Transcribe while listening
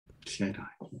Sê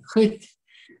daai. Goed.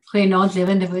 Goeienaand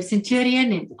Lewende Woord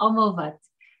Centurion en almal wat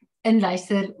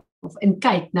inluister of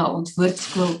inkyk na ons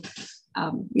woordskool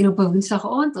hier op 'n Woensdag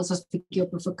aand. Ons was 'n bietjie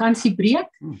op 'n vakansiebreek,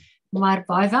 maar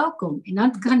baie welkom. En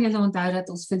dan kan julle onthou dat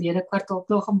ons verlede kwartaal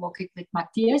klaar gemaak het met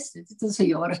Matteus. Dit het ons 'n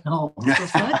jaar en 'n half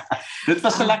gevat. Dit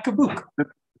was 'n lekker boek. Dit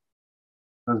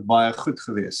was baie goed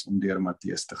geweest om deur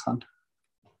Matteus te gaan.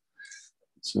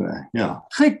 So, ja.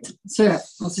 Goed, so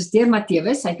ons is deur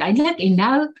Matteus uiteindelik en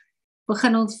nou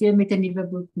begin ons weer met 'n nuwe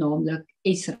boek, naamlik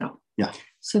Esra. Ja.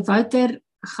 So Wouter,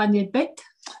 gaan jy bid?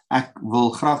 Ek wil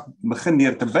graag begin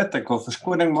deur te bid. Ek wil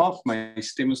verskoning maak. My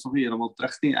stem is nog nie heeltemal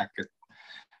terug nie. Ek het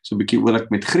so 'n bietjie oulik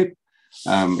met griep.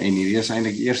 En hierdie is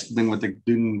eintlik die eerste ding wat ek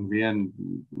doen weer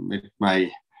met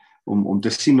my om te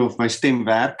sien of my stem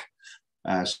werk.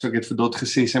 So ek het vir Dot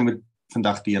gesê sy moet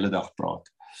vandag die hele dag praat.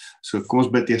 So kom ons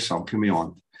bid eers saam. Gee my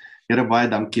hand. Here, baie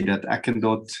dankie dat ek en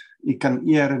Dot U kan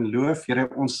eer en loof. Here,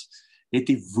 ons het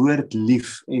die woord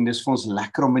lief en dis vir ons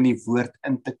lekker om in die woord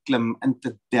in te klim, in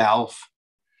te delf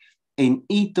en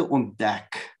U te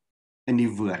ontdek in die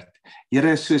woord.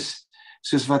 Here,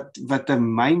 soos wat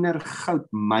 'n myner goud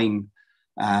myn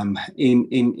en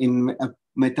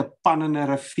met 'n pan in 'n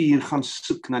rivier gaan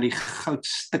soek na die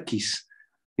goudstukkies.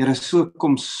 Here, so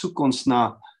kom soek ons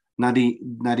na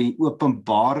die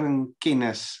openbaring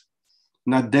kennis,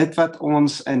 na dit wat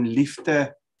ons in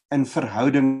liefde in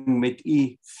verhouding met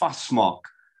U vasmaak.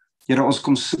 Here, ons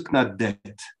kom soek na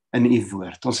dit in U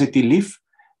woord. Ons het U lief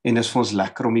en dit is vir ons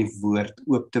lekker om U woord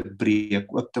oop te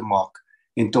breek, oop te maak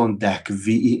en te ontdek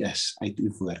wie U is uit U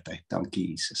woord uit. Dankie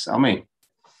Jesus. Amen.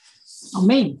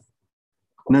 Amen.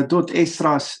 Nou tot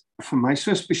Esra is vir my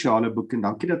so 'n spesiale boek en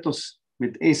dankie dat ons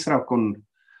met Esra kon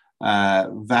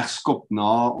wegskop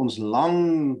na ons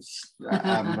lang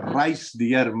reis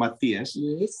deur Matteus.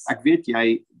 Yes. Ek weet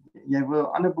jy wou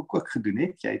 'n ander boek ook gedoen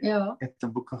het. Jy Ja. het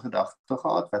 'n boek in gedagte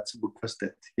gehad. Wat 'n boek was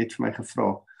dit? Jy het vir my gevra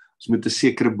ons moet 'n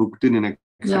sekere boek doen en ek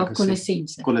Ja, het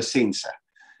gesê Kolossense.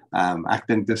 Ek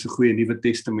dink dis 'n goeie Nuwe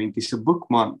Testamentiese boek,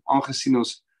 maar aangesien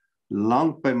ons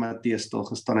lank by Matteus stil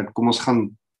gestaan het, kom ons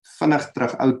gaan vinnig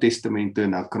terug Ou Testament toe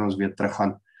en dan kan ons weer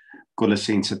teruggaan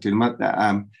Kolossense toe.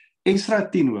 Maar Esra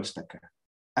 10 hoofstukke.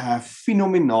 'n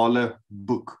Fenominale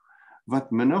boek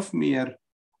wat min of meer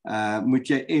moet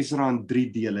jy Esra in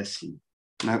 3 dele sien.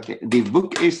 Nou die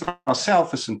boek Esra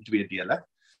self is in 2 dele.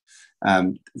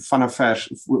 Vanaf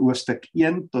hoofstuk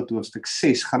 1 tot hoofstuk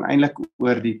 6 gaan eintlik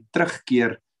oor die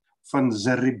terugkeer van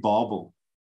Zerubbabel,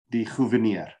 die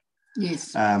gouverneur.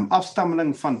 Yes.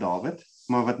 Afstammeling van Dawid,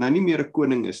 maar wat nou nie meer 'n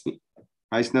koning is nie.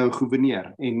 Hy's nou 'n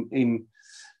gouverneur en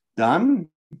dan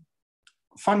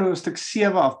van hoofstuk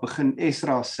 7 af begin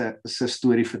Esra se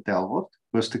storie vertel word.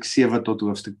 Hoofstuk 7 tot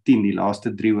hoofstuk 10, die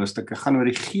laaste 3 hoofstukke gaan oor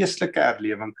die geestelike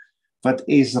herlewing wat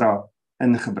Esra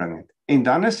ingebring het. En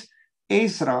dan is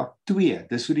Esra 2,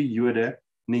 dis hoe die Jode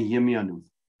Nehemia noem.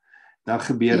 Dan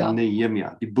gebeur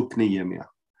Nehemia, die boek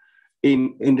Nehemia.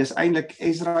 En dis eintlik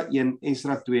Esra 1,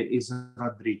 Esra 2,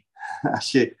 Esra 3.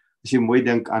 As jy mooi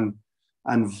dink aan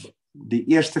die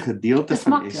eerste gedeelte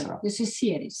van Esra. Dis 'n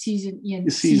serie, season 1,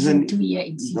 season 2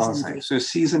 en season 3. So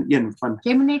season 1 van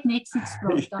Jy moet net Netflix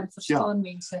praat, dan verstaan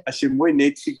mense. As jy mooi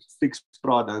Netflix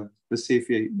praat, dan besef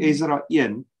jy Esra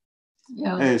 1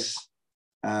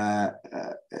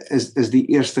 is die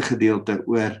eerste gedeelte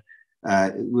oor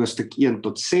hoofstuk 1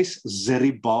 tot 6,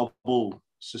 Zerubbabel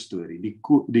se storie,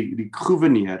 die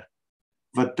gouverneur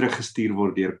wat teruggestuur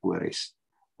word deur Kores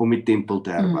om die tempel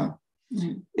te herbou.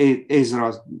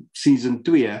 Esra season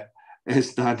 2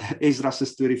 is dan Esra se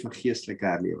storie van geestelike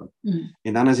herlewing.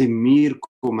 En dan as die muur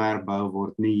kom herbou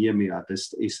word, Nehemia,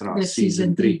 dis Esra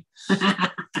season 3.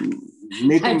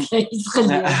 Net om ek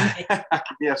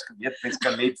het eers geweet mens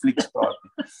kan Netflix praat.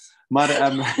 Maar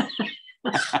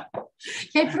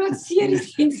jy praat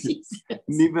series en seasons.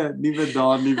 Nuwe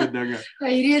dae, nuwe dinge.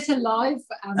 Hierdie is 'n live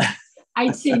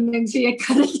uitsending, so jy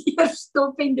kan dit nie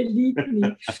stop en delete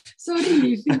nie. Sorry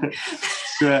liefie.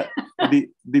 So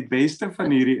die beste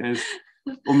van hierdie is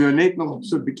om jou net nog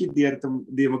so 'n bietjie deur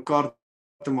mekaar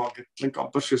te maak. Dit klink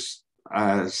amper soos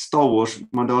Star Wars,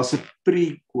 maar daar's 'n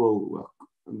prequel ook.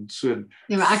 So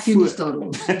nee, maar ek doen nie Star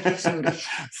Wars. Sorry.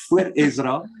 Voor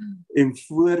Esra en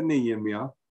voor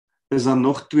Nehemia is daar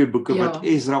nog 2 boeke wat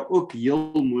Esra ook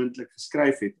heel moontlik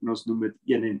geskryf het en ons noem dit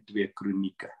 1 en 2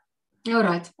 kronieke.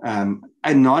 Alright.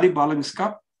 En na die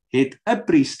ballingskap het 'n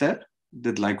priester,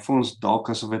 dit lyk vir ons dalk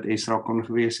asof dit Esra kon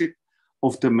gewees het,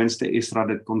 of ten minste Esra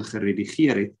dit kon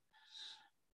geredigeer het,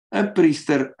 'n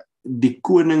priester die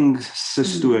konings se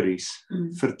stories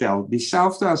vertel,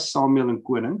 dieselfde as Samuel en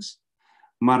Konings,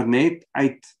 maar net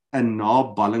uit 'n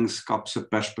naballingskap se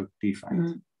perspektief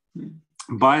uit.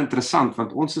 baie interessant,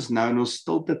 want ons is nou in ons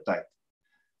stilte tyd,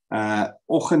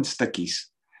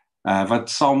 oggendstukkies, wat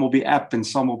saam op die app en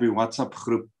saam op die WhatsApp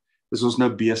groep, is ons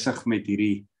nou besig met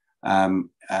hierdie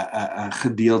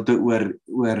gedeelte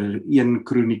oor 1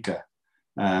 Kronieke.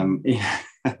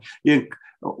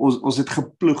 Ons het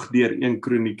geploeg deur 1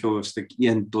 Kronieke hoofstuk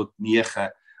 1 tot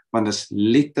 9, want is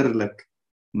letterlik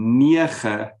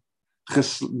 9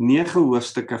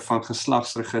 hoofstukke van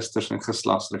geslagsregisters en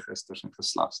geslagsregisters en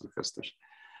geslagsregisters.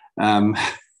 En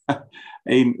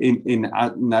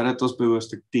nadat ons by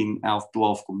hoofstuk 10, 11,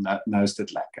 12 kom, nou is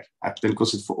dit lekker. Ek dink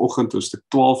ons het vanoggend hoofstuk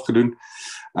 12 gedoen,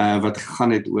 wat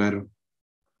gegaan het oor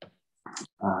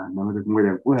nou moet ek mooi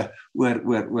dink,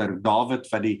 oor Dawid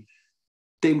wat die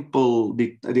tempel,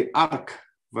 die ark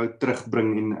wou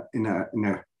terugbring en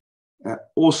 'n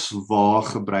oswa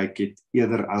gebruik het,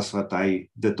 eerder as wat hy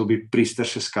dit op die priester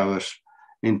se skouers,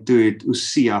 en toe het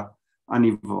Osia aan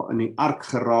die ark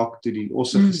geraak toe die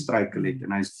osse gestruikel het,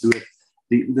 en hy is dood.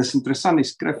 Dis interessant, die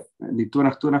skrif, die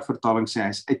 2020 vertaling sê, hy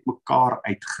is uit mekaar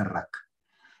uitgeruk.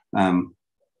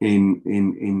 En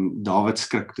Dawid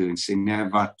skrik toe en sê, nee,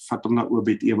 vat hom na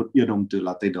Obed-Edom toe,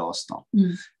 laat hy daar staan.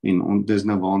 En dis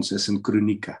nou waar ons is in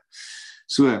Kronieke.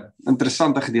 So,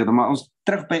 interessante gedeelte, maar ons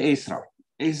terug by Esra.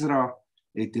 Esra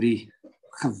het hierdie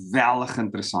geweldig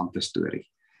interessante storie.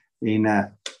 En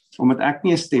omdat ek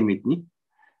nie 'n stem het nie,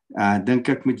 dink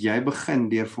ek moet jy begin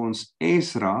deur vir ons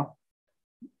Esra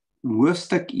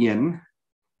hoofstuk 1,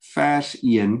 vers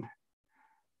 1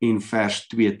 en vers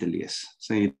 2 te lees.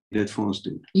 Sal jy dit vir ons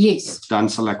doen? Yes. Dan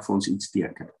sal ek vir ons iets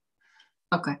teken.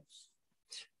 Okay.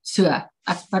 So,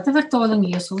 watter vertaling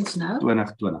lees ons nou?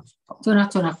 2020.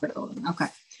 2020 vertaling, okay.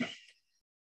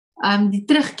 Die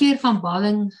terugkeer van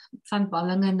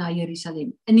ballinge na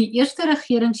Jerusalem. In die eerste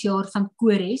regeringsjaar van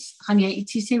Kores, gaan jy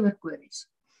ietsie sê oor Kores?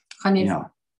 Gaan jy,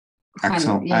 ja,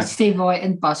 jy sê waar hy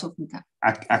inpas of nie?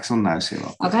 Ek sal nou sê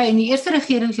wat. Okay, in die eerste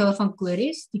regeringsjaar van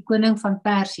Kores, die koning van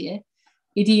Persië,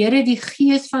 het die Here die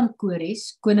gees van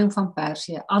Kores, koning van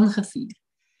Persië, aangevuur.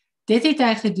 Dit het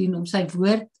hy gedoen om sy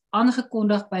woord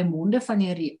aangekondig by monde van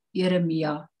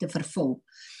Jeremia te vervul.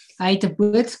 Hy het 'n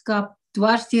boodskap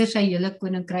dwars deur sy hele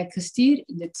koninkryk gestuur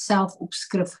en dit self op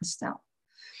skrif gestel.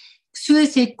 So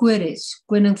sê Kores,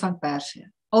 koning van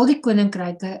Persië, al die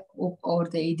koninkryke op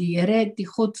aarde het die Here, die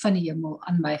God van die hemel,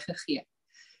 aan my gegee.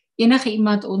 Enige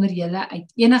iemand onder julle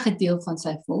uit enige deel van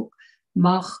sy volk,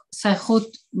 mag sy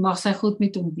God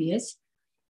met hom wees.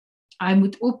 Hy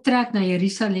moet optrek na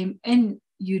Jerusalem in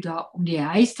Juda om die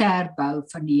huis te herbou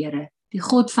van die Here, die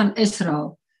God van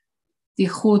Israel, die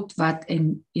God wat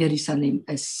in Jerusalem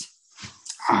is.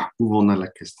 Hoe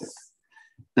wonderlik is dit.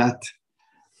 Dat,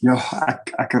 ja,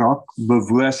 ek raak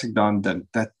bewoe as ek daaraan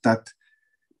dink, dat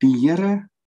die Here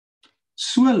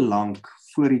so lank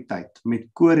voor die tyd met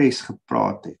Kores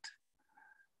gepraat het,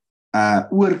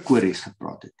 oor Kores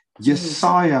gepraat het.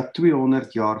 Jesaja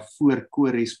 200 jaar voor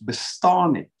Kores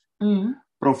bestaan het,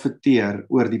 profeteer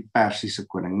oor die Persiese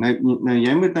koning. Nou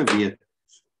jy moet nou weet,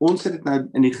 ons het dit nou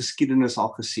in die geskiedenis al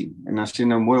gesien, en as jy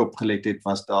nou mooi opgelet het,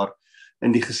 was daar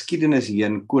in die geskiedenis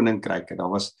heen koninkryke, daar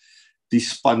was die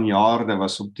Spanjaarde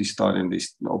was op 'n stadium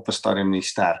die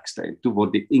sterkste, en toe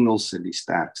word die Engelse die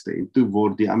sterkste, en toe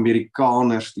word die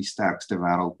Amerikaners die sterkste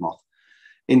wêreldmag.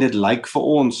 En dit lyk vir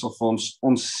ons, of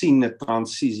ons sien 'n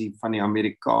transisie van die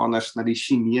Amerikaners na die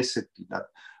Chinese toe, dat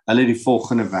hulle die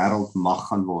volgende wêreldmag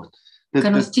gaan word.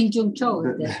 Kan ons Ching-Chong-Chow?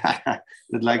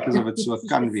 Dit lyk asof dit so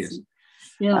kan wees.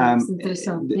 Ja, dit is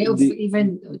interessant. Of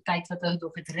even tyd wat hulle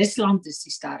nog het, Rusland is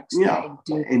die sterkste. Ja,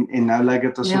 en nou lyk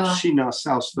dit asof China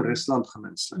selfs vir Rusland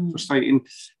gewinnslik. Verstaan jy?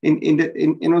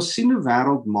 En ons sien hoe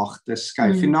wêreldmagte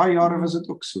skuif. En na jare was dit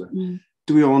ook so.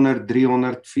 200,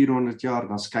 300, 400 jaar,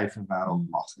 dan skuif 'n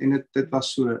wêreldmag. En dit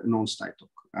was so in ons tyd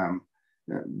ook.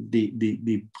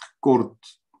 Die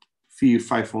kort 400,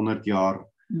 500 jaar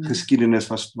geskiedenis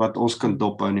was wat ons kan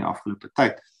dophou in die afgelope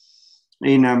tyd.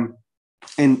 En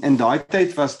in daai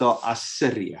tyd was daar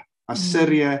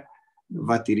Assirië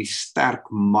wat hierdie sterk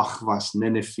mag was,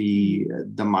 Nineve,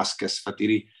 Damascus, wat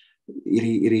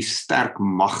hierdie sterk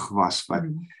mag was wat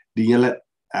die hele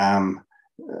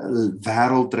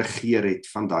wêreld regeer het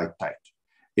van daai tyd.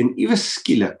 En iewes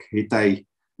skielik het hy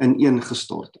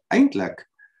ineengestort. Eintlik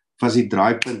was die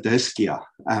draaipunt Hiskia.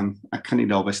 Ek kan nie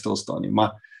daarby stil staan nie,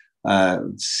 maar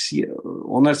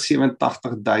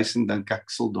 187.000 dink ek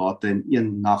soldate in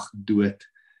een nag dood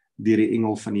deur die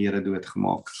engel van die Here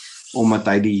doodgemaak, omdat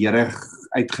hy die Here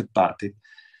uitgetart het.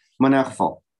 Maar in 'n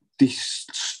geval, die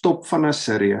stop van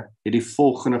Assirië het die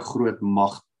volgende groot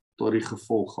mag tot die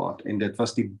gevolg gehad, en dit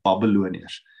was die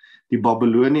Babyloniërs. Die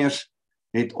Babyloniërs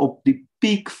het op die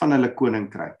piek van hulle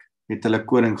koninkryk, het hulle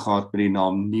koning gehad met die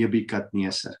naam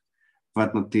Nebukadneser,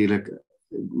 wat natuurlik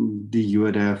die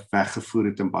Jode weggevoer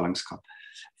het in ballingskap.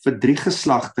 Vir 3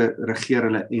 geslagte regeer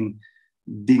hulle en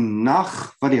die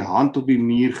nag wat die hand op die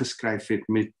muur geskryf het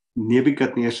met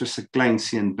Nebukadneser se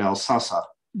kleinseun Belsassar,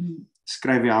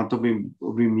 skryf die hand op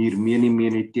die muur,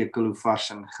 mene, tekel hoe vars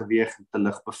en geweeg en te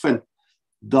lig bevind.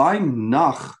 Daai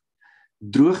nag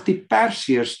droog die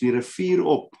Persiërs die rivier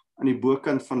op aan die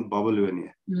bokant van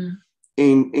Babylonië.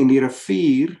 En die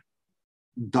rivier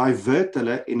divert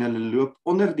hulle en hulle loop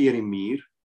onder deur die muur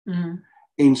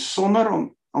en sonder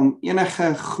om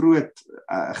enige groot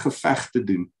geveg te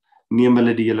doen, neem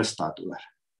hulle die hele stad oor.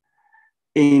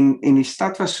 En die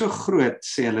stad was so groot,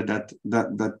 sê hulle, dat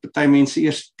party mense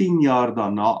eers 10 jaar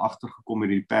daarna agtergekom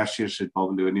het die Persiërs het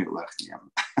Babylonië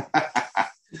oorgeneem.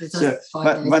 Dit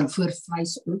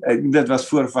was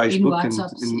voor Facebook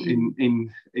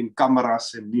en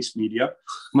kameras en nuusmedia,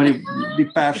 maar die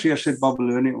Persiërs het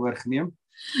Babylonië oorgeneem.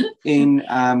 En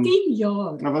 10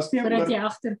 jaar voordat jy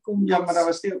agterkom. Ja, maar daar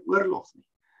was nie 'n oorlog nie.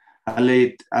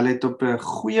 Hulle het op 'n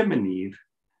goeie manier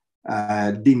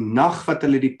die nag wat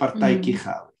hulle die partytjie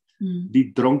gehou het,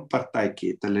 die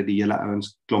dronkpartytjie, het hulle die hele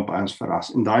klomp ouens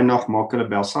verras. En daai nag maak hulle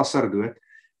Belsassar dood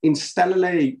en stel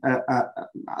hulle 'n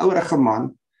ouerige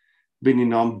man by die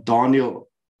naam Daniel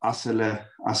as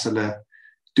hulle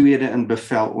tweede in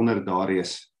bevel onder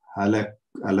Darius, hulle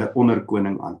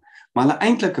onderkoning aan. Maar hulle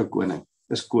eintlike koning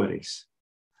is Kores,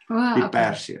 die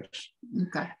Persiërs.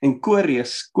 En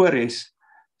Kores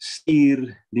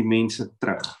stuur die mense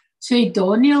terug. So het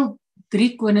Daniel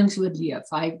 3 konings oorleef.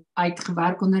 Hy het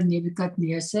gewerk onder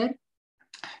Nebukadneser,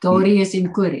 Darius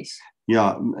en Kores.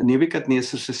 Ja,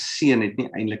 Nebukadneser se seun het nie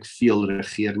eintlik veel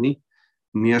regeer nie,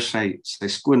 meer sy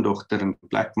skoondogter in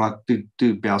plek, maar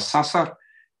toe Belsassar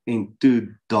en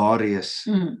toe Darius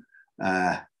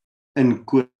in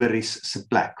Kores se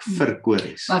plek vir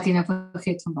Kores. Wat jy nou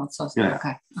vergeet van Belsassar.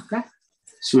 Ja. Okay.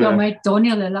 So, ja, maar het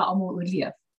Daniel hulle almal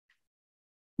oorleef?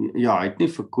 Ja, hy het nie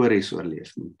vir Kores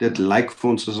oorleef nie. Dit lyk vir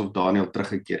ons asof Daniel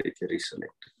teruggekeer het Jerusalem.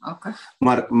 Okay.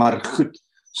 Maar goed,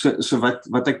 so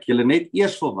wat ek julle net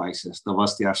eers wil wys is, daar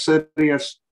was die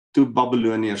Assiriërs, toe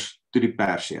Babyloniërs, toe die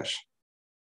Persiërs.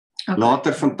 Okay.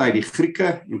 Later van tyd die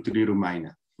Grieke en toe die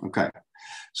Romeine. Okay.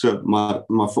 So, maar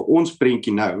vir ons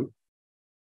prentjie nou,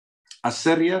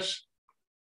 Assiriërs,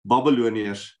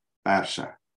 Babyloniërs,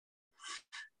 Perse.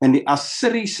 In die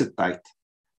Assiriese tyd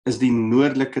is die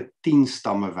noordelike 10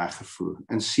 stamme weggevoer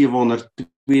in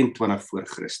 722 voor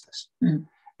Christus.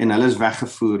 En hulle is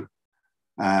weggevoer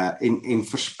en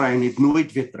versprei en het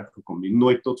nooit weer teruggekom nie,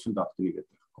 nooit tot vandag toe nie weer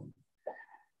teruggekom nie.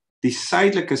 Die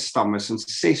suidelike stamme is in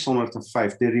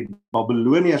 605 deur die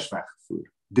Babyloniërs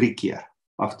weggevoer, 3 keer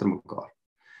agter mekaar.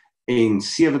 En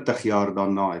 70 jaar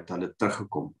daarna het hulle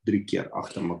teruggekom, 3 keer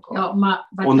agter mekaar. Ja, maar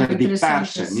wat onder die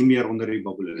Perse, nie meer onder die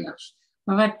Babyloniërs. Ja.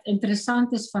 Maar wat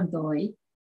interessant is van daai,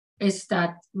 is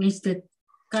dat mense dit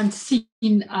kan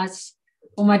sien as,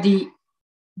 omdat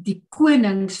die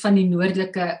konings van die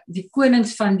noordelike, die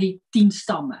konings van die 10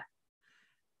 stamme,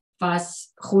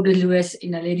 was goddeloos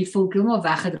en hulle het die volk helemaal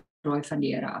weggedraai van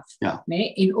die Here af. Ja.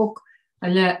 Nee? En ook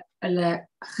hulle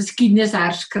geskiedenis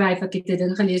herskryf, ek het 'n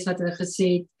ding gelees wat hulle gesê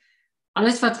het,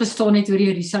 alles wat gestaan het oor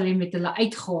Jerusalem het hulle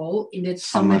uitgehaal en dit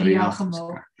Samaria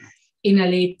gemaak. En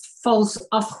hulle het vals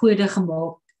afgode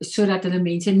gemaak, sodat hulle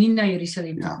mense nie na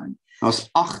Jerusalem toe gaan. Daar's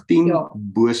 18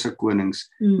 bose konings,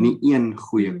 nie een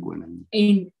goeie koning.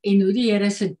 En hoe die Here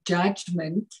se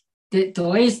judgment,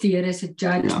 daai is die Here se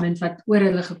judgment wat oor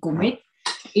hulle gekom het,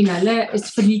 en hulle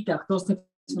is vernietig, daar's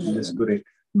niks van hulle. Dis korrek.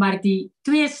 Maar die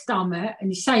 2 stamme in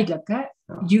die suidelike,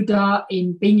 Juda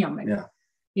en Benjamin,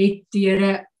 het die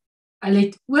Here, hulle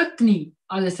het ook nie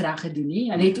alles reg gedoen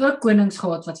nie, hulle het ook konings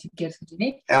gehad wat verkeerd gedoen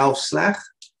het. 11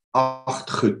 sleg,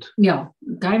 8 goed. Ja,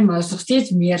 maar is nog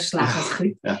steeds meer sleg as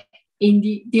goed. Ja. En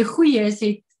die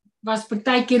goeies was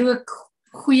partykeer ook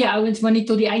goeie ouens, maar nie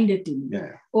tot die einde toe.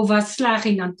 Ja. Of was sleg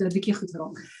en dan 'n bietjie goed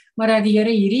geraak. Maar dat die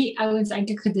Here hierdie ouens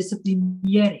eintlik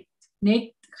gedissiplineer het.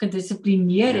 Net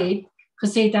gedissiplineer het,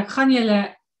 gesê het, ek gaan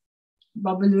julle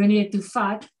Babylonië toe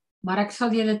vat, maar ek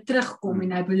sal julle terugkom,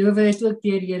 en hy beloof dit ook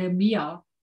deur Jeremia.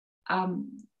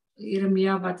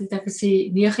 Jeremia, wat het ek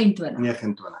gesê,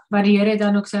 29. Maar die Here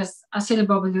dan ook sê, as julle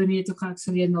Babylonië toe gaan, ek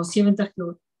sal julle na 70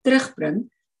 jaar terugbring.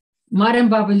 Maar in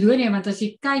Babylonië, want as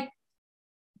jy kyk,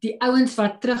 die ouens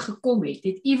wat teruggekom het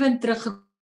even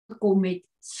teruggekom met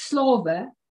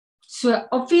slawe, so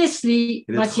obviously,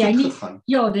 wat jy nie,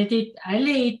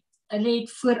 hulle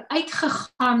het vooruit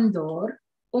gegaan daar,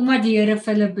 omdat die Here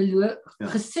vir hulle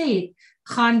gesê het,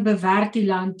 gaan bewerk die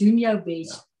land, doen jou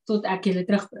bes, tot ek julle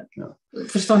terugbring.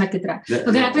 Verstaan ek dit reg?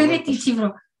 Okay, ek wil net ietsie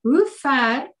vra, hoe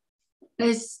ver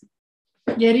is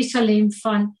Jerusalem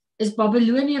is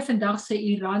Babylonië vandag se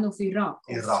Iran of Irak?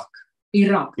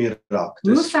 Irak.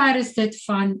 Hoe ver is dit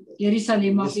van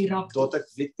Jerusalem af Irak? Tot ek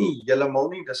weet nie heeltemal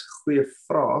nie, dis 'n goeie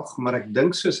vraag, maar ek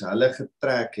dink soos hulle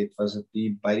getrek het, was dit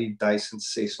hier by die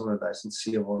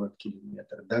 1600-1700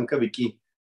 kilometer. Dink 'n bietjie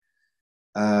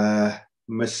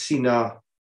Messina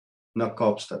na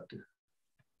Kaapstad toe.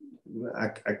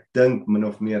 Ek dink min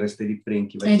of meer is dit die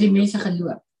prentjie wat en die mense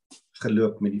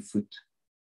geloop met die voet.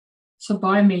 So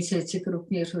baie mense het seker ook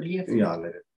nie oorleef nie. Ja,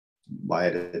 hulle het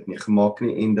baie dit nie gemaak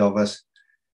nie en daar was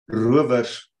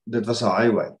rowers, dit was 'n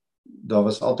highway. Daar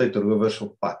was altyd rowers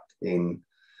op pad en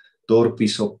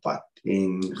dorpies op pad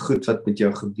en goed wat met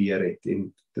jou gebeur het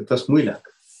en dit was moeilik.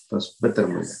 Dit was bitter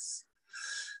moeilik.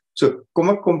 So kom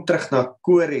ek terug na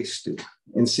Kores toe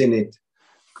en sê net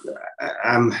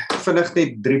vinnig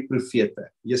net 3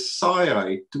 profete. Jesaja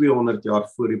het 200 jaar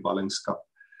voor die ballingskap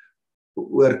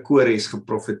oor Kores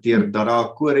geprofeteer dat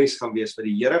daar Kores gaan wees wat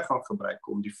die Here gaan gebruik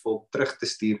om die volk terug te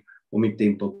stuur om die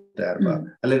tempel te herbou.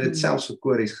 Hulle het dit selfs vir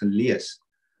Kores gelees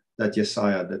dat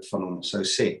Jesaja dit van hom sou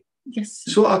sê. Yes.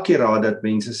 So akkuraat dat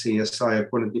mense sê Jesaja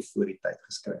kon dit nie voor die tyd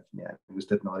geskryf nie. Hy moes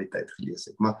dit na die tyd gelees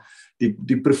het. Maar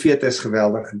die profete is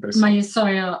geweldig interessant. Maar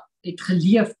Jesaja het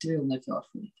geleef 200 jaar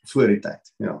voor die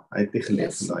tyd. Ja, hy het nie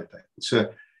geleef in daai tyd.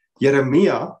 So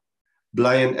Jeremia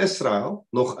bly in Israel,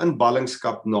 nog in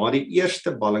ballingskap, na die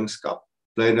eerste ballingskap,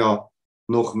 bly daar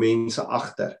nog mense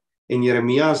agter. En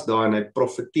Jeremia is daar en hy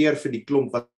profeteer vir die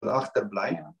klomp wat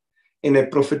agterbly, en hy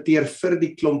profeteer vir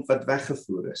die klomp wat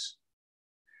weggevoer is.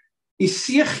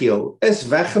 Esegiel is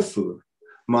weggevoer,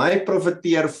 maar hy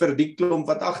profeteer vir die klomp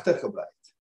wat agtergebly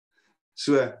het.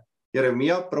 So,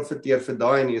 Jeremia profeteer vir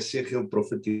daai en Esegiel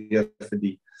profeteer vir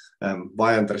die,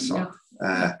 baie interessant.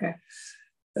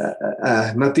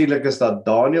 Natuurlik is dat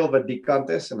Daniel wat die kant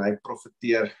is en hy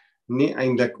profeteer nie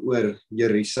eintlik oor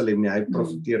Jerusalem nie, hy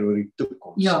profeteer oor die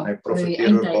toekoms. Hy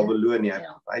profeteer oor Babylonië.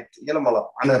 Hy het heeltemal 'n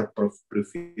ander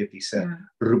profetiese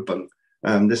roeping.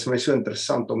 Dis vir my so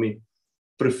interessant om die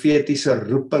profetiese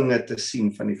roepinge te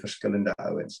sien van die verskillende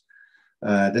ouens.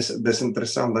 Dis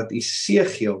interessant dat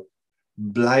Esegiel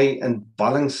bly in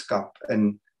ballingskap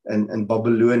in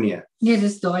Babylonië. Nee,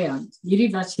 dis daai hand.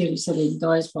 Hierdie was Jerusalem,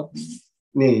 daai is Babylonië.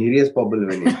 Nee, hierdie is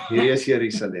Babylonië. Hierdie is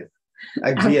Jerusalem.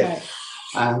 Ek weet.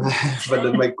 Wat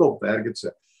in my kop werk dit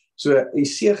so. So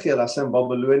Esegiel as hy in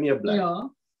Babylonië bly.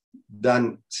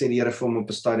 Dan sê die Here vir hom op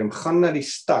 'n stadium, gaan na die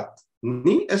stad.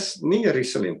 Nie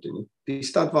Jerusalem toe nie. Die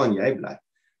stad waarin jy bly.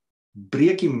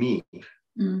 Breek die muur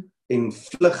en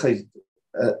vlug hy 'n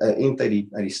ent uit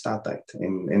die stad uit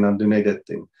en dan doen hy dit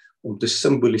om te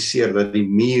simboliseer dat die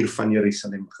muur van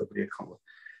Jerusalem gebreek gaan word.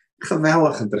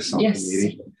 Geweldig interessant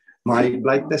hierdie. Maar hy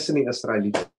bly tussen die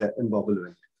Israeliete in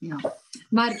Babylonië. Ja.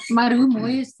 Maar hoe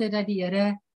mooi is dit dat die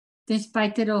Here ten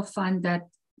spyte daarvan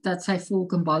dat sy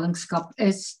volk in ballingskap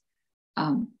is,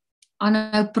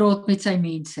 aanhou praat met sy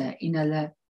mense en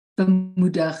hulle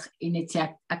bemoedig en net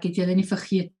sê ek het julle nie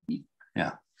vergeet nie.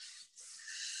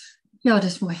 Ja,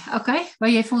 dis mooi. Okay, waar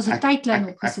jy vir ons 'n tydlyn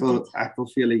opgesit het. Ek wil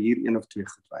vir julle hier 1 of 2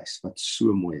 goed wys wat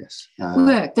so mooi is.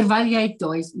 Terwyl jy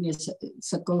daai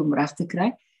sukkel om reg te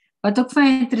kry. Wat ook vir my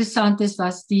interessant is,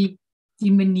 was die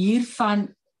manier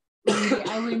van hoe die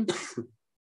ouens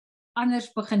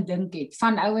anders begin dink het,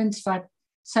 van ouens wat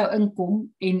sou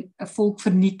inkom en 'n volk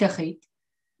vernietig het,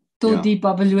 tot die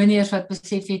Babyloniërs wat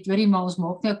besef het, hoorie maar ons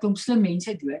maak nou 'n klomp slim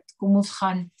mense dood, kom ons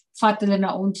gaan vat hulle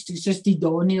na ons toe, soos die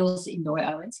Daniëls en daai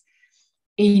ouens.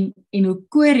 En hoe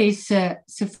Kores se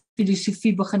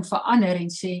filosofie begin verander en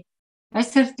sê,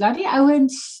 luister, laat die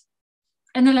ouens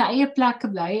in hulle eie plekke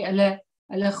bly, hulle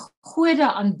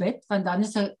gode aanbid, want dan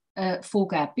is 'n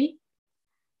volk happy,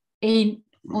 en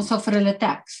ons sal vir hulle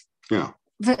tax.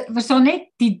 Verstaan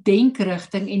net die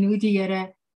denkrigting en hoe die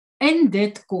Here in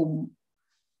dit kom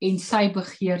en sy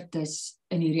begeertes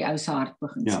in hierdie ou se hart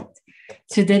begin sit.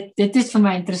 So dit is vir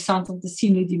my interessant om te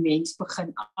sien hoe die mens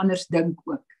begin anders dink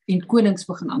ook, en konings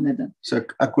begin ander dink. So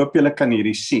ek hoop julle kan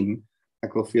hierdie sien,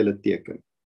 ek wil vir julle teken.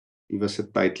 Hier was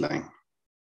 'n tydlyn.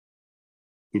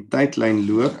 Die tydlyn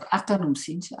loop, ek kan hom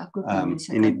sien, so ek hoop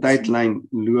en die tydlyn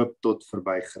loop tot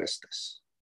verby Christus.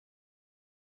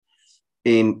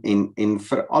 En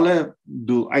vir alle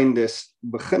doeleindes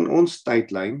begin ons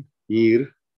tydlyn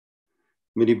hier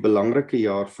met die belangrike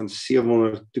jaar van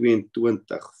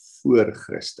 722 voor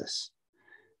Christus.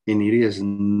 En hierdie is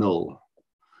 0.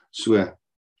 So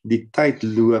die tyd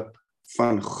loop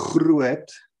van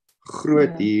groot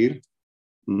hier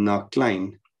na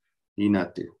klein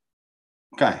hiernatoe.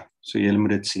 Okay, so julle moet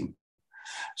dit sien.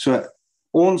 So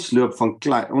ons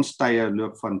tye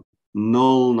loop van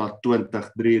 0 na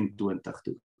 2023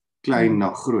 toe. klein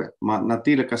na groot. Maar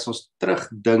natuurlik as ons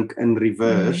terugdink in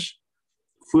reverse,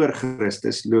 voor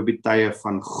Christus loop die tye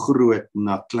van groot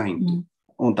na klein toe.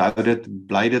 Onthou dit,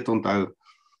 bly dit onthou.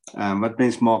 Wat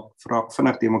mens maak, vraag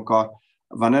vinnig te mekaar,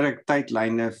 wanneer ek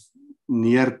tydlyne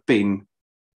neerpen,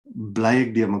 bly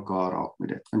ek die mekaar raak met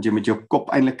dit, want jy met jou kop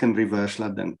eintlik in reverse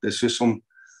laat dink. Dis soos om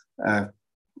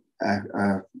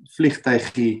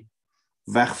vliegtuigie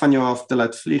weg van jou af te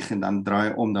laat vlieg en dan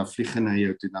draai om, dan vlieg hy na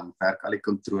jou toe, dan werk al die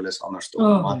controles anders toe.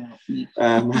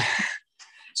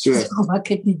 So ek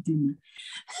het nie doen.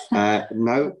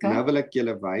 Nou wil ek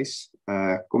julle wys,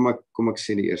 kom ek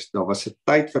sê die eerste, daar was 'n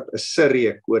tyd wat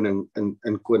Assirië koning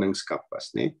in koningskap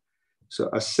was, né? So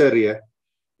Assirië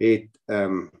het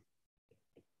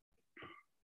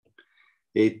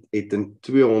in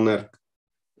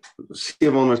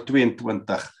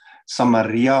 722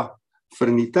 Samaria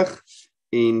vernietig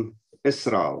en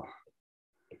Israel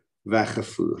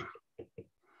weggevoer.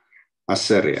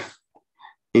 Assirië.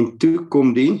 En toe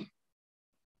kom die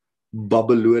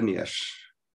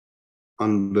Babyloniërs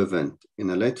aan bewind en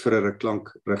hulle het vir 'n ruk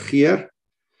lank regeer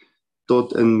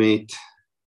tot en met,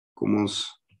 kom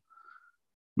ons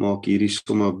maak hierdie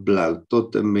somme blou,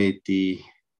 tot en met die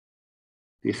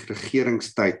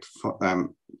regeringstyd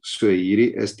van, so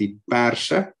hierdie is die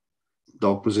Perse,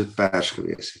 dalk moes dit Pers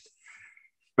gewees het.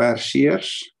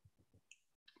 Perseërs,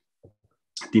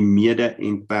 die Mede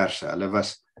en Perse, hulle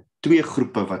was twee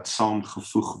groepe wat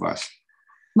saamgevoeg was.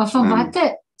 Maar van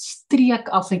watter streek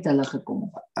af het hulle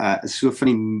gekom? So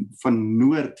van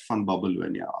noord van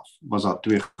Babylonie af, was daar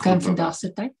twee groepe. Kan vandag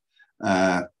se tyd?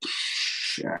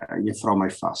 Jy vra my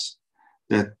vas.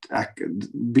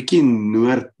 Bietjie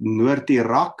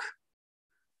Noord-Irak,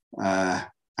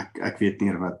 ek weet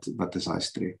nie wat is daai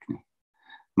streek nie.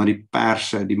 Maar die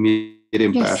Perse, die Mede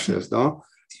en Perse is daar,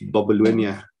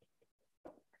 Babylonie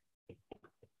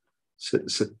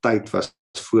se tyd was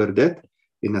voor dit,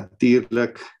 en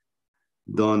natuurlik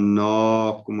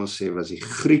daarna, kom ons sê, was die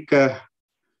Grieke,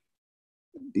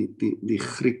 die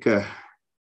Grieke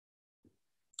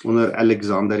onder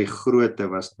Alexander die Grote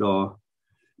was daar,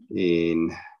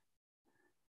 en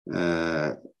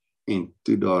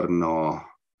toe daarna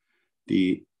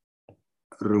die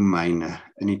Romeine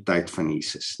in die tyd van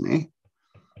Jesus, né?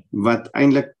 Wat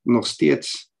eintlik nog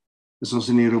steeds is ons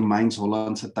in die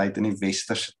Romeins-Hollandse tyd en die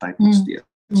Westerse tyd nog steeds.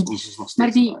 Ons is nog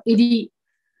steeds.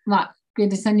 Maar ek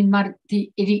weet dit nie, maar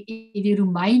die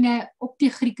Romeine op die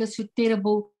Grieke so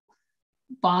terrible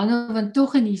behandel, want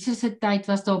tog in Jesus se tyd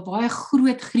was daar baie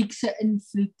groot Griekse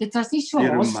invloed. Dit was nie so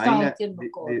hostile teen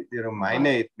mekaar. Die Romeine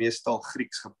het meestal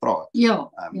Grieks gepraat.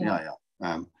 Ja.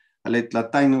 Hulle het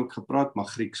Latyn ook gepraat, maar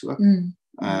Grieks ook.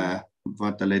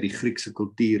 Want hulle het die Griekse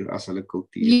kultuur as hulle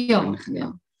kultuur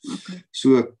ingeneem. Okay.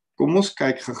 So, kom ons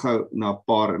kyk gou na 'n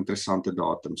paar interessante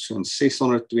datums. So in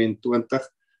 622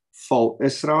 val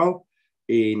Israel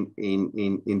en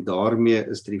daarmee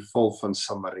is dit die val van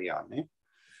Samaria, né?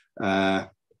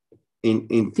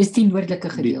 Dis die noordelike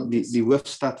gedeeltes. Die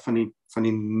hoofstad van die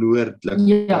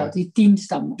noordelike. Ja, die 10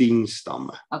 stamme. 10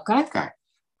 stamme. Okay.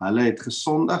 Hulle het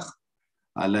gesondig.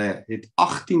 Hulle het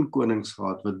 18 konings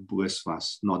gehad wat boos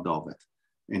was na Dawid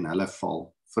en hulle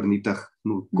val, vernietig,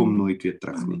 kom nooit weer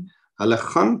terug nie. Hulle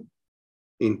gaan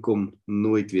en kom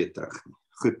nooit weer terug nie.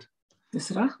 Goed. Dis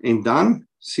reg. En dan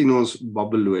sien ons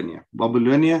Babylonie.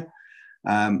 Babylonie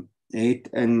het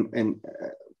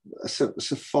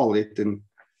se val het in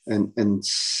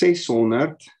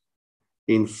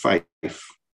 605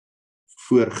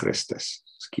 voor Christus.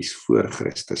 Voor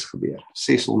Christus gebeur.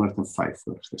 605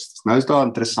 voor Christus. Nou is daar 'n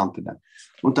interessante ding.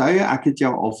 Onthou jy, ek het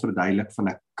jou al verduidelik van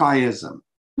 'n chiasm.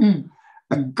 'n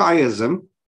chiasm,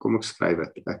 kom ek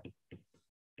skryf dit. 'n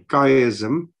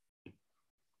chiasm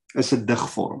is 'n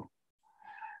digvorm.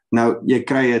 Nou, jy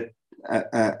kry 'n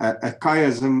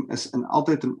chiasm is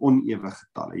altyd in onewe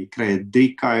getalle. Jy kry 'n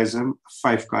 3 chiasm, 'n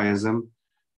 5 chiasm,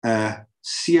 'n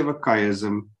 7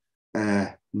 chiasm,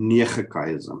 'n 9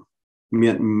 chiasm.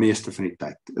 Meeste van die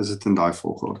tyd is dit in daai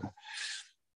volgorde.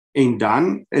 En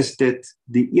dan is dit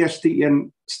die eerste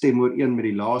een stem ooreen met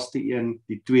die laaste een,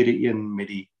 die tweede een met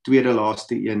die tweede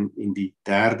laaste een en die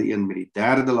derde een met die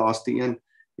derde laaste een,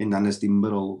 en dan is die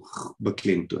middel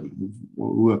beklemtoon,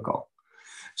 hoe ook al.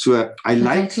 So hy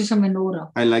lyk soos 'n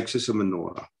menorah. Hy lyk soos 'n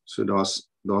menorah. So daar's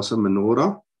 'n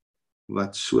menorah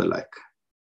wat so lyk.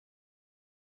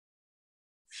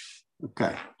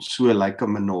 Okay, so lyk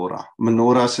 'n menorah.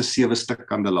 Menorah is 'n 7-stuk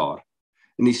kandelaar.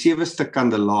 En die 7-stuk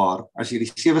kandelaar, as jy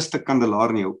die 7-stuk kandelaar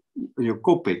in jou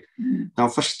kop het, dan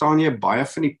verstaan jy baie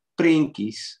van die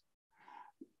prentjies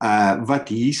wat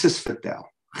Jesus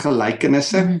vertel.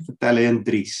 Gelykenisse vertel hy in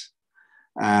 3's.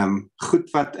 Goed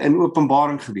wat in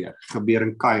Openbaring gebeur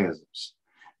in chiasms.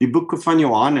 Die boeke van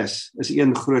Johannes is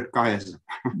een groot chiasm.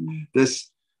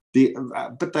 Dis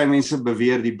party mense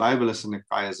beweer die Bybel is in 'n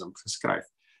chiasm geskryf.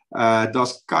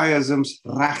 Daar's chiasms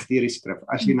reg deur die skrif.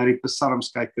 As jy na die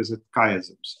psalms kyk, is dit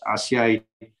chiasms. As jy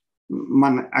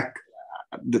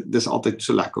dis altyd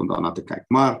so lekker om daarna te kyk.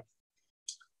 Maar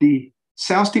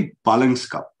selfs die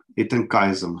ballingskap het in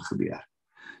chiasm gebeur.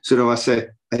 So daar was 'n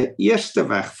eerste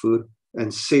wegvoer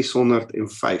in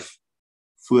 605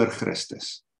 voor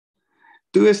Christus.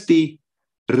 Toe is die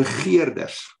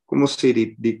regeerders, kom ons sê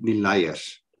die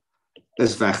leiers,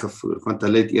 is weggevoer, want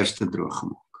hulle het eerste droog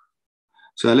gemaak.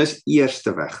 So hulle is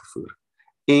eerste weggevoer.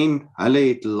 En hulle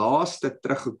het laaste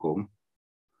teruggekom,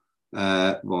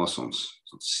 waar is ons?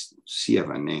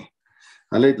 7, nee.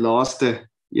 Hulle het laaste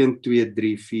 1, 2,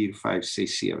 3, 4, 5,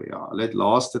 6, 7, ja. Hulle het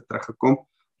laaste teruggekom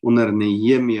onder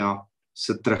Nehemia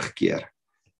se terugkeer.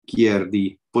 Keer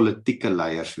die politieke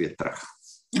leiers weer terug.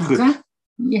 Okay. Goed.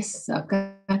 Yes,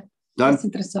 okay.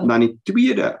 Dan die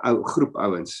tweede groep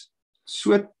ouens,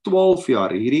 so 12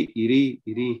 jaar,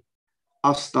 hierdie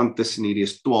afstand tussen hierdie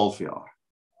is 12 jaar.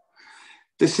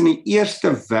 Tussen die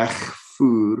eerste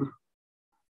wegvoer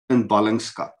in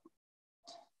ballingskap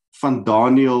van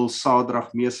Daniël,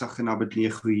 Sadrag, Mesach en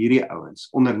Abednego, hierdie ouens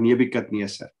onder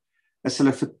Nebukadneser, is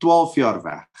hulle vir 12 jaar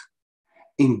weg.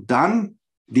 En dan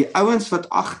die ouens wat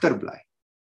agterbly,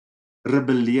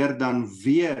 rebelleer dan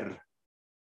weer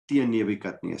teen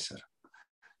Nebukadneser.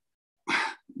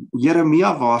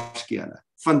 Jeremia waarsku hulle.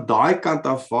 Van daai kant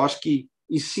af waarsku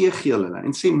Esegiel hulle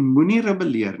en sê moenie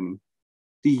rebelleer nie.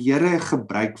 Die Here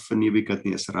gebruik vir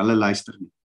Nebukadneser, hulle luister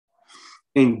nie.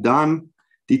 En dan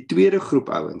die tweede groep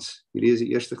ouens, hierdie is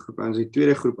die eerste groep ouens, die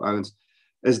tweede groep ouens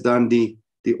is dan die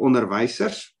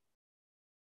onderwysers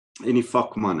en die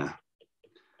vakmanne.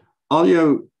 Al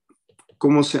jou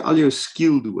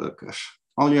skilled workers,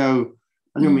 al jou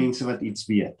mense wat iets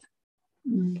weet,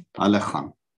 hulle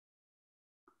gaan.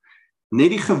 Net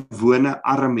die gewone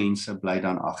arme mense bly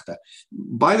dan agter.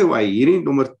 By the way, hierdie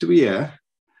nommer 2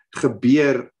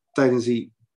 gebeur tydens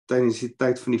die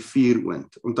tyd van die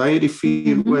vuuroond. Onthou jy die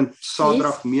vuuroond,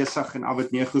 Sadrag, Mesach en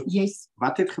Abednego? Yes.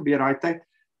 Wat het gebeur daai tyd?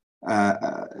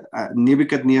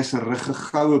 Nebukadneser rig 'n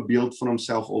goue beeld van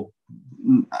homself op.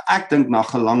 Ek dink na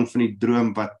gelang van die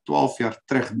droom wat 12 jaar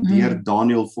terug deur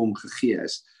Daniël vir hom gegee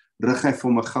is, rig hy vir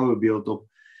hom 'n goue beeld op.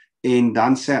 En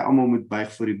dan sê hy almal moet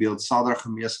buig voor die beeld. Sadrag,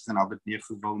 Mesach en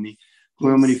Abednego wil nie.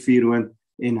 Gooi hom in die vuuroond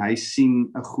en hy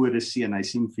sien 'n godeseun, hy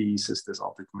sien vir Jesus, dis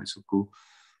altyd vir my so cool.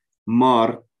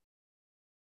 Maar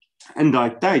in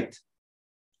daai tyd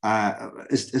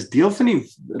is deel van die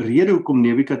rede hoekom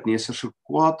Nebukadneser so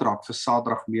kwaad raak vir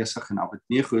Sadrag, Mesach en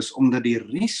Abednego is omdat die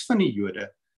res van die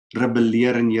Jode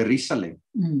rebelleer in Jerusalem.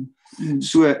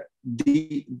 So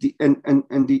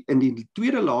in die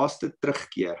tweede laaste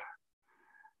terugkeer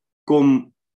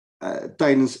kom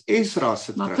tydens Esra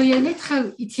se terugkeer. Maar kan jy net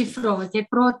gou ietsie vra, want jy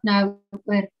praat nou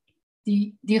oor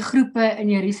die groepe in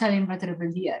Jerusalem wat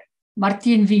rebelleer. Maar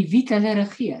teen wie het hulle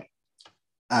regeer?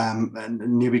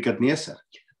 Nebukadneser.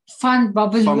 Van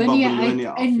Babylonië uit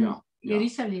in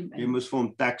Jerusalem. Jy moes vir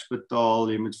hom tax betaal,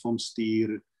 jy moet vir hom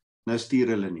stuur. Nou stuur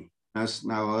hulle nie.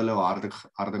 Nou hulle harde.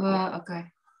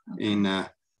 Okay. En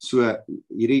so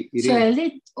hierdie So hulle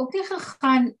het ook nie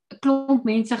gegaan 'n klomp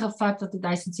mense gevat wat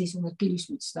 1600 kilos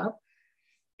moet stap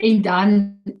en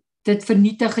dan dit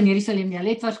vernietig in Jerusalem nie. Hulle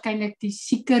het waarskynlik die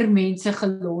sieker mense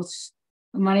gelos,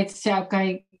 maar net sê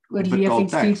okay,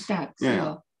 oorlewingsstuur.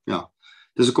 Ja.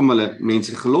 Dis hoekom hulle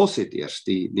mense gelos het eers,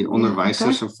 die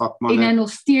onderwysers en vakmanne. En dan nog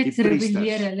steeds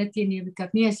rebelleer hulle teen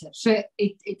Nebukadneser. So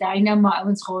het hy nou maar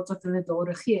ouens gehad wat hulle daar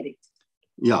regeer het.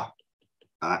 Ja.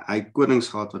 Hy het konings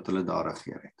gehad wat hulle daar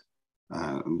regeer het.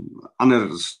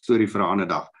 Ander storie vir 'n ander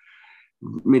dag.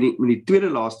 Met die tweede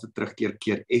laaste terugkeer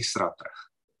keer Esra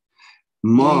terug.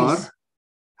 Maar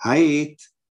hy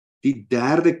het die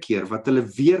derde keer wat hulle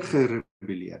weer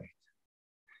gerebelleer het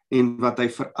en wat hy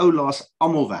vir oulaas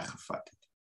almal weggevat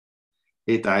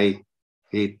het hy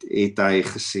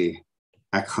gesê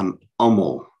ek gaan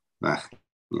almal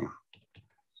wegneem.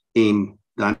 En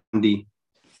dan die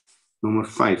nommer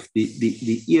 5,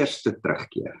 die eerste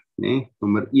terugkeer, né?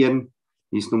 Nommer 1,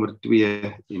 hier's nommer 2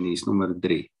 en hier's nommer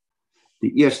 3.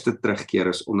 Die eerste terugkeer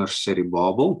is onder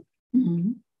Serubabel,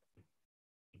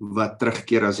 wat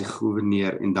terugkeer as die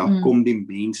gouverneur en dan kom die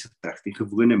mense terug, die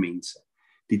gewone mense.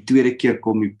 Die tweede keer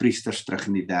kom die priesters terug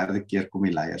en die derde keer kom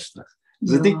die leiers terug.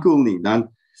 Is dit nie cool nie?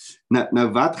 Dan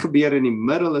nou wat gebeur in die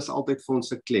middel is altyd vir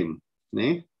ons 'n klem,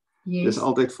 né? Dis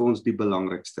altyd vir ons die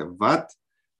belangrikste.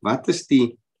 Wat is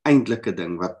die eintlike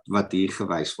ding wat hier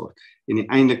gewys word? En die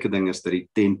eintlike ding is dat die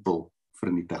tempel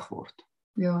vernietig word.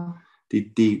 Ja.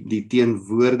 Die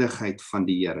teenwoordigheid van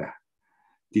die Here,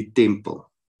 die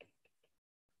tempel,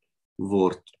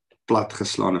 word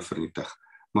platgeslaan en vernietig.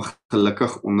 Maar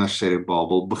gelukkig onder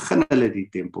Serubabel begin hulle die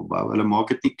tempel bou. Hulle maak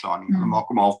dit nie klaar nie. Hulle maak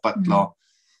hom halfpad klaar.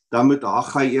 Dan moet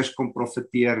Haggai eers kom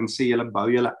profeteer en sê julle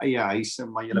bou julle eie huise,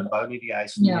 maar julle bou nie die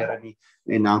huis van die Here nie.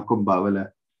 En dan kom bou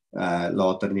hulle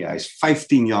later die huis.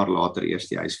 15 jaar later eers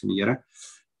die huis van die Here.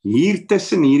 Hier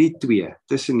tussen hierdie twee,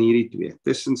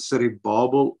 tussen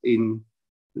Serubabel en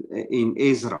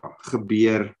Esra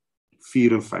gebeur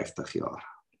 54 jaar.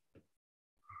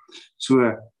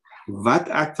 So, wat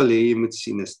ek wil hê jy moet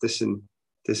sien is tussen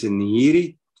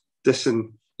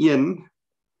 1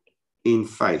 en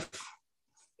 5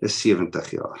 is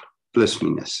 70 jaar, plus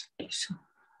minus.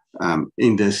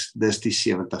 En dis die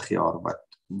 70 jaar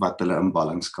wat hulle in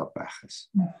ballingskap weg is.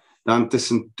 Dan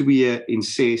tussen 2 en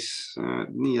 6,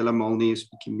 nie helemaal nie, is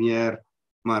bietjie meer,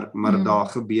 maar daar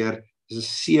gebeur,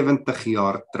 dis 70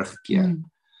 jaar terugkeer.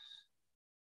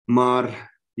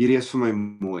 Maar hierdie is vir my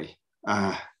mooi.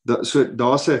 So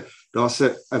daar's 'n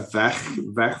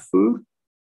wegvoer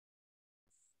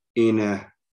en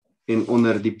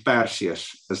onder die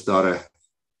Persiërs is daar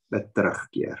 'n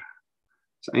terugkeer.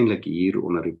 Is eintlik hier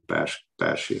onder die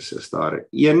Persiërs is daar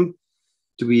 1,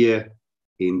 2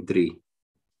 en 3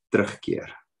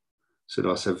 terugkeer. So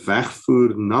daar's 'n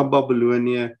wegvoer na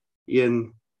Babylonië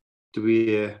 1,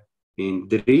 2 en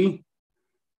 3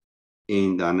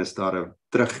 en dan is daar 'n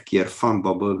terugkeer van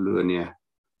Babylonië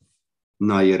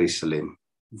na Jerusalem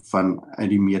uit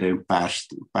die Mede en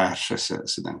Perse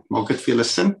se ding. Maak dit vir julle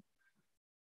sin?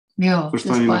 Ja, dit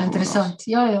is baie interessant.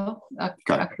 Ja,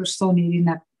 ek verstaan hierdie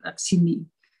en ek sien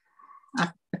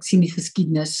die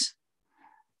geskiedenis.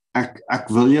 Ek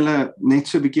wil julle net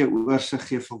so 'n bietjie oorsig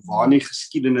gee van waar die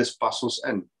geskiedenis pas ons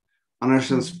in.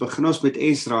 Andersins begin ons met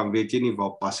Esra en weet jy nie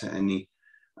waar pas hy in nie.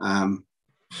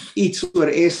 Iets oor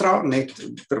Esra, net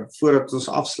voordat ons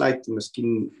afsluit, en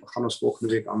miskien gaan ons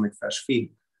volgende week aan met vers 4,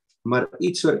 maar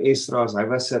iets oor Esra, hy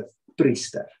was 'n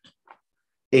priester.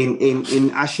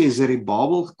 En as jy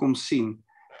Zerubabel kom sien,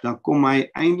 dan kom hy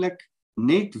eintlik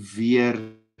net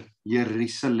weer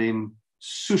Jerusalem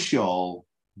sosiaal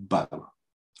bou.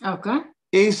 Okay.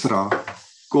 Esra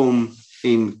kom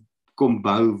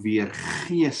bou weer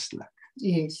geestelik.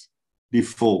 Yes. Die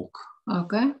volk.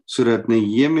 Okay. Sodat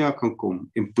Nehemia kan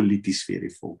kom en polities weer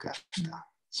die volk herstel.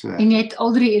 So, en jy het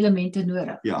al 3 elemente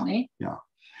nodig, ja, né? Ja.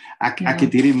 Ek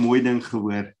het hierdie mooi ding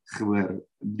gehoor.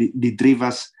 Die 3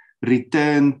 was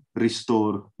return,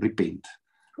 restore, repent.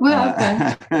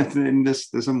 Okay. En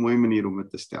dis 'n mooi manier om dit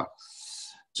te stel.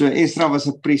 So Esra was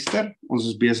 'n priester. Ons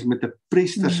is besig met 'n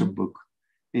priester se boek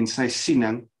en sy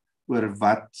siening oor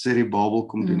wat Zerubabel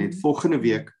kom doen het. Volgende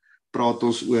week praat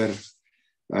ons oor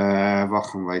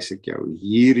wag, gaan wys ek jou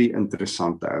hierdie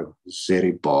interessante ou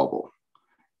Zerubabel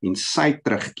en sy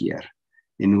terugkeer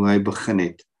en hoe hy begin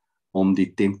het om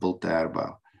die tempel te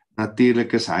herbou.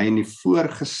 Natuurlik is hy in die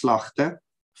voorgeslagte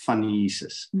van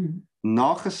Jesus.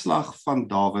 Nageslag van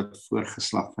Dawid,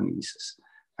 voorgeslag van Jesus.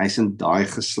 Hy's in daai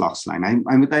geslagslyn.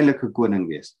 Hy moet eintlik 'n koning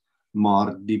wees,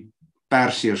 maar die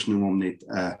Persiërs noem hom net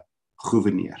 'n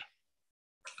gouverneur.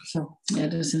 So, ja,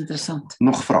 dit is interessant.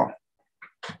 Nog vrae?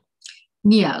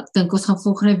 Nee, ek dink ons gaan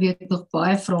volgende week nog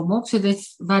baie vrae maak. So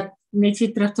dit wat net so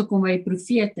terug te kom by die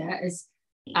profete is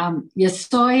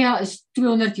Jesaja is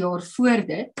 200 jaar voor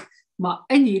dit, maar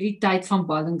in hierdie tyd van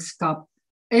ballingskap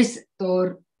is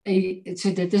daar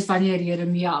so dit is wanneer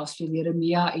Jeremia afspeel,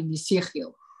 Jeremia en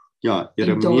Jesegiel. Ja,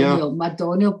 Jeremia, maar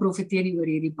Daniel profeteer nie oor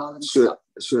hierdie ballingskap.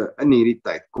 So in hierdie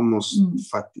tyd, kom ons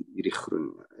vat hierdie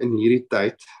groen. In hierdie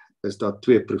tyd is daar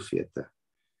 2 profete.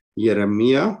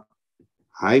 Jeremia,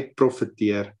 hy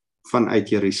profeteer vanuit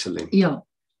Jerusalem. Ja.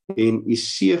 En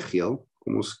Esegiel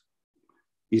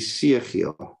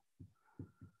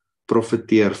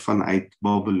profeteer vanuit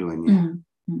Babylonië.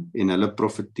 En hulle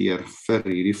profeteer vir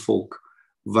hierdie volk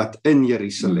wat in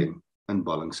Jerusalem in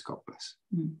ballingskap is.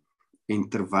 En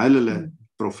terwyl hulle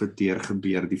profeteer,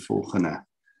 gebeur die volgende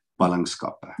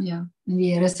ballingskappe. Ja, en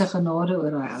die Here se genade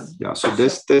oor hy. Ja, so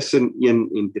dis tussen 1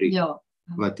 en 3 ja.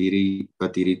 wat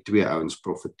hierdie 2 ouens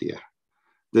profeteer.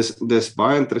 Dis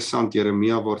baie interessant.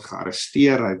 Jeremia word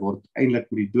gearresteer, hy word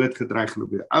eintlik met die dood gedreig en op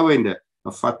die ou einde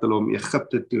dan vat hulle hom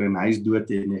Egipte toe en hy's dood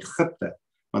in Egipte,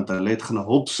 want hulle het gaan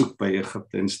hulp soek by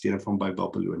Egipte in steede van by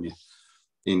Babylonië.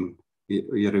 En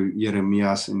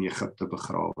Jeremia's in Egipte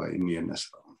begrawe en nie in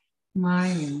Israel.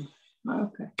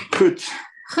 Okay. Goed,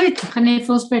 gaan net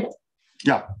vir ons bid.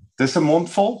 Ja, dis 'n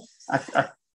mondvol.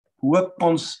 Ek hoop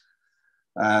ons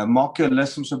maak jou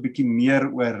lus om so 'n bietjie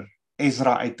meer oor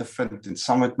Esra uit te vind en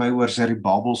saam met my oor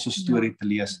Zerubabel se storie te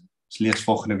lees. Ons lees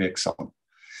volgende week saam.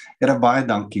 Here, baie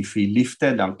dankie vir die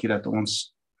liefde, dankie dat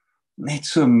ons net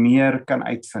so meer kan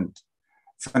uitvind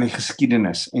van die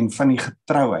geskiedenis en van die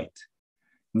getrouheid.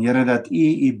 En Here, dat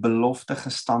U belofte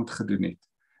gestand gedoen het,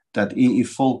 dat U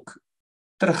volk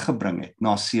teruggebring het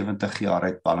na 70 jaar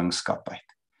uit ballingskap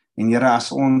uit. En Here,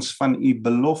 as ons van U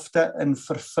belofte in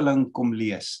vervulling kom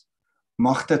lees,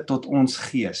 mag dit tot ons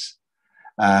gees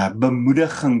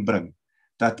bemoediging bring,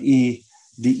 dat U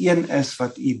die een is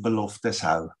wat U beloftes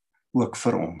hou, ook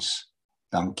vir ons.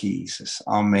 Dankie Jesus.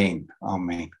 Amen.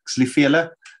 Amen. Ek is lief vir julle.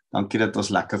 Dankie dat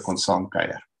ons lekker kon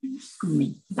saamkuier.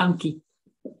 Amen. Dankie.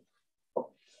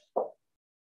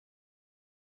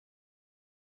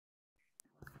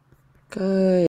 Okay.